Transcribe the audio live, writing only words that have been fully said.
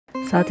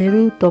साथीहरु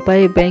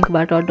तपाई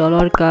बैंकबाट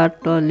dollar card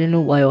त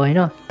लिनुभयो हैन,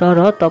 तर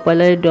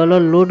तपाईलाई डलर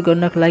लोड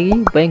गर्नका लागि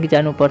बैंक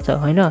जानुपर्छ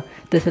हैन।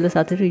 त्यसैले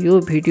साथीहरु यो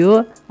भिडियो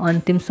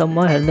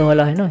अन्तिमसम्म हेर्नु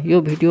होला हैन। यो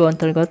भिडियो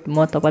अन्तर्गत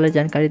म तपाईलाई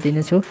जानकारी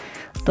दिनेछु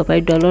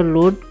तपाई डलर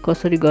लोड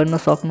कसरी गर्न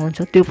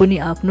सक्नुहुन्छ, त्यो पनि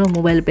आफ्नो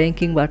मोबाइल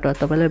बैंकिङबाट।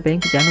 तपाईलाई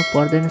बैंक जानु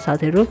पर्दैन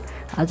साथीहरु।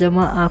 आज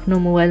म आफ्नो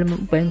मोबाइल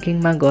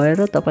बैंकिङमा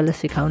गएर तपाईलाई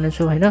सिकाउने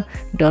छु हैन,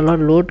 डलर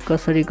लोड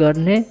कसरी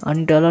गर्ने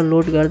अनि डलर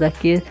लोड गर्दा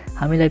के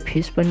हामीलाई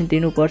फिस पनि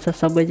दिनुपर्छ,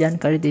 सबै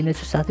जानकारी दिनेछु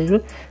साथीहरु।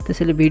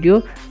 त्यसैले भिडियो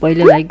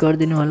पहिले लाइक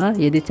गरिदिनु होला,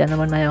 यदि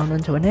च्यानलमा नयाँ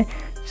हुनुहुन्छ भने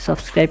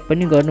सब्स्क्राइब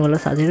पनि गर्नु होला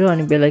साथीहरु,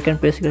 अनि बेल आइकन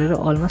प्रेस गरेर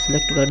अलमा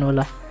सिलेक्ट गर्नु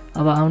होला।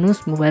 अब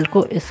आउनुस् मोबाइलको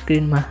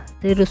स्क्रिनमा।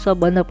 साथीहरु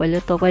सबभन्दा पहिले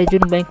तपाई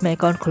जुन बैंकमा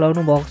अकाउन्ट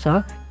खोलाउनु भएको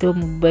छ त्यो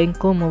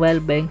बैंकको मोबाइल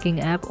बैंकिङ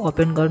एप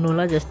ओपन गर्नु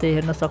होला। जस्तै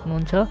हेर्न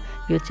सक्नुहुन्छ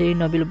यो चाहिँ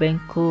नबिल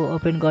बैंकको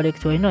ओपन गरेको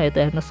छु हैन, यता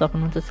हेर्न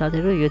सक्नुहुन्छ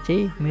साथीहरु, यो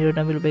चाहिँ मेरो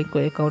नबिल बैंकको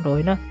अकाउन्ट हो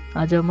हैन।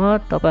 आज म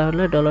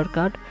तपाईहरुलाई डलर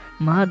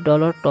कार्डमा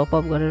डलर टप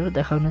अप गरेर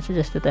देखाउने छु।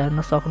 जस्तै त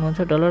हेर्न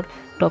सक्नुहुन्छ डलर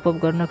टप अप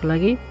गर्नको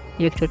लागि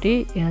एकचोटी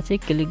यहाँ चाहिँ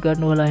क्लिक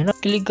गर्नु होला हैन।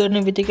 क्लिक गर्ने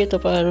बित्तिकै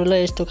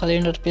तपाईहरुलाई यस्तो खाले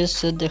इन्टरफेस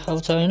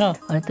देखाउँछ हैन,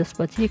 अनि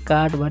त्यसपछि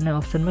कार्ड भन्ने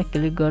अप्सनमा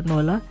क्लिक गर्नु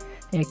होला।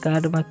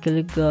 कार्डमा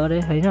क्लिक गरे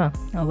हैन।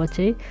 अब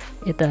चाहिँ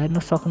यता हेर्न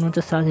सक्नुहुन्छ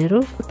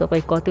साथीहरु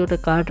तपाई कतिवटा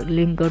कार्ड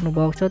लिंक गर्नु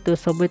भएको छ त्यो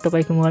सबै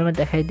तपाईको मोबाइलमा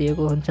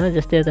देखाइदिएको हुन्छ।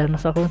 जस्तै यता हेर्न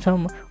सक्नुहुन्छ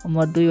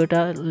म 2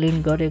 वटा लिंक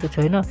गरेको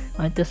छु हैन,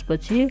 अनि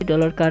त्यसपछि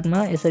डलर कार्डमा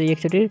यसरी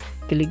एकचोटी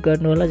क्लिक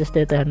गर्नु होला।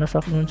 जस्तै यता हेर्न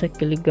सक्नुहुन्छ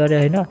क्लिक गरे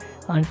हैन,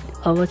 अनि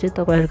अब चाहिँ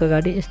तपाईहरुको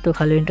अगाडि यस्तो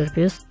खाले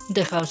इन्टरफेस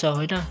देखाउँछ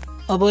हैन।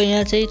 अब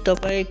यहाँ चाहिँ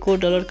तपाईको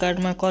डलर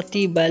कार्डमा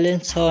कति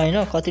ब्यालेन्स छ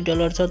हैन, कति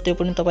डलर छ त्यो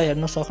पनि तपाई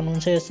हेर्न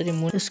सक्नुहुन्छ। यसरी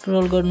मुनि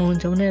स्क्रल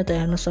गर्नुहुन्छ भने यता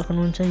हेर्न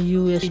सक्नुहुन्छ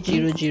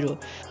US00।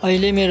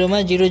 अहिले मेरोमा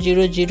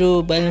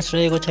 000 ब्यालेन्स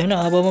रहेको छैन।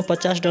 अब म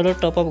 50 डलर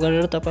टप अप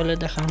गरेर तपाईलाई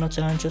देखाउन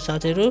चाहन्छु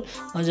साथीहरु।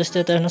 जस्तै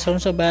यता हेर्न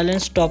सक्नुहुन्छ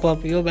ब्यालेन्स टप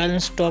अप, यो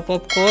ब्यालेन्स टप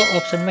अप को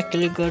अप्सनमा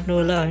क्लिक गर्नु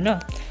होला हैन।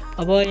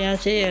 अब यहाँ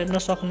चाहिँ हेर्न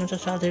सक्नुहुन्छ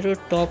साथीहरु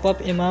top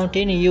up amount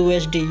in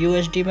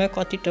USD मा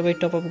कति तपाई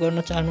टप अप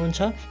गर्न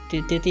चाहनुहुन्छ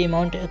त्यति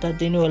अमाउन्ट यता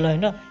दिनु होला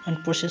हैन, अनि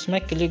प्रोसेसमा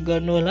क्लिक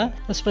गर्नु होला।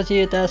 त्यसपछि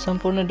यता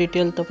सम्पूर्ण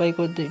डिटेल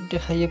तपाईको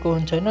देखाइएको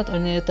हुन्छ हैन,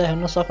 अनि यता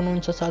हेर्न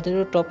सक्नुहुन्छ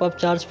साथीहरु टप अप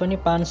चार्ज पनि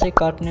 500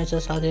 काट्ने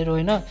छ साथीहरु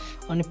हैन।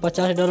 अनि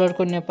 50 डलर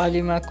को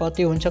नेपालीमा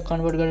कति हुन्छ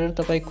कन्भर्ट गरेर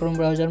तपाई क्रोम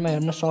ब्राउजरमा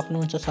हेर्न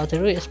सक्नुहुन्छ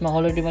साथीहरु। यसमा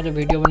अलरेडी मैले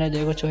भिडियो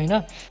बनाइदिएको छु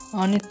हैन।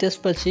 अनि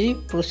त्यसपछि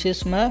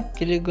प्रोसेसमा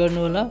क्लिक गर्नु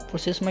होला।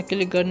 प्रोसेसमा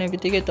क्लिक गर्ने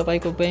बित्तिकै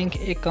तपाईको बैंक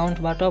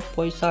अकाउन्टबाट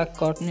पैसा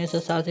कट्ने छ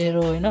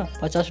साथीहरु हैन।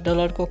 50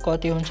 डलर को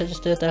कति हुन्छ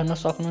जस्तै यता हेर्न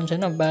सक्नुहुन्छ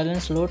हैन,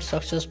 ब्यालेन्स लोड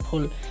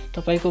सक्सेसफुल।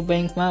 तपाईको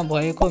बैंकमा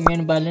भएको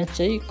मेन ब्यालेन्स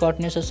चाहिँ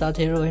कट्ने छ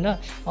साथीहरु हैन।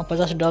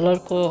 50 डलर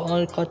को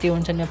कति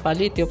हुन्छ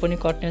नेपाली त्यो पनि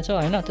कट्ने छ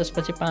हैन।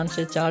 त्यसपछि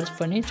 500 चार्ज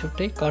पनि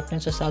छुट्टै कट्ने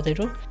छ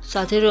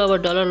साथीहरु। अब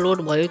डलर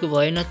लोड भयो कि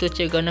भएन त्यो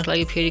चेक गर्नको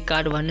लागि फेरि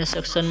कार्ड भन्ने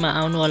सेक्सनमा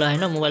आउनु होला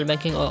हैन, मोबाइल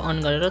बैंकिङ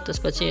अन गरेर।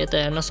 त्यसपछि यता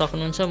हेर्न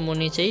सक्नुहुन्छ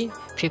मुनि चाहिँ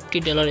 50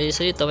 डलर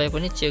यसरी तपाई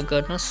पनि चेक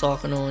गर्न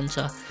सक्नुहुन्छ।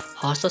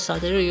 हस्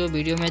साथीहरु यो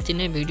भिडियोमा यति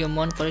नै। भिडियो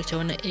मन परेको छ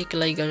भने एक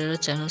लाइक गरेर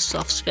च्यानल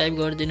सब्स्क्राइब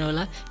गरिदिनु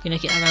होला,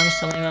 किनकि आगामी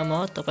समयमा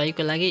म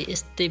तपाईको लागि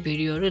यस्तै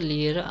भिडियोहरु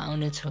लिएर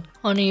आउने छु।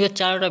 अनि यो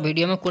 4 वटा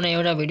भिडियोमा कुनै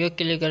एउटा भिडियो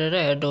क्लिक गरेर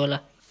हेर्नु होला।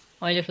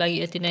 अहिलेको लागि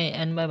यति नै,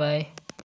 एन्ड बाइ बाइ।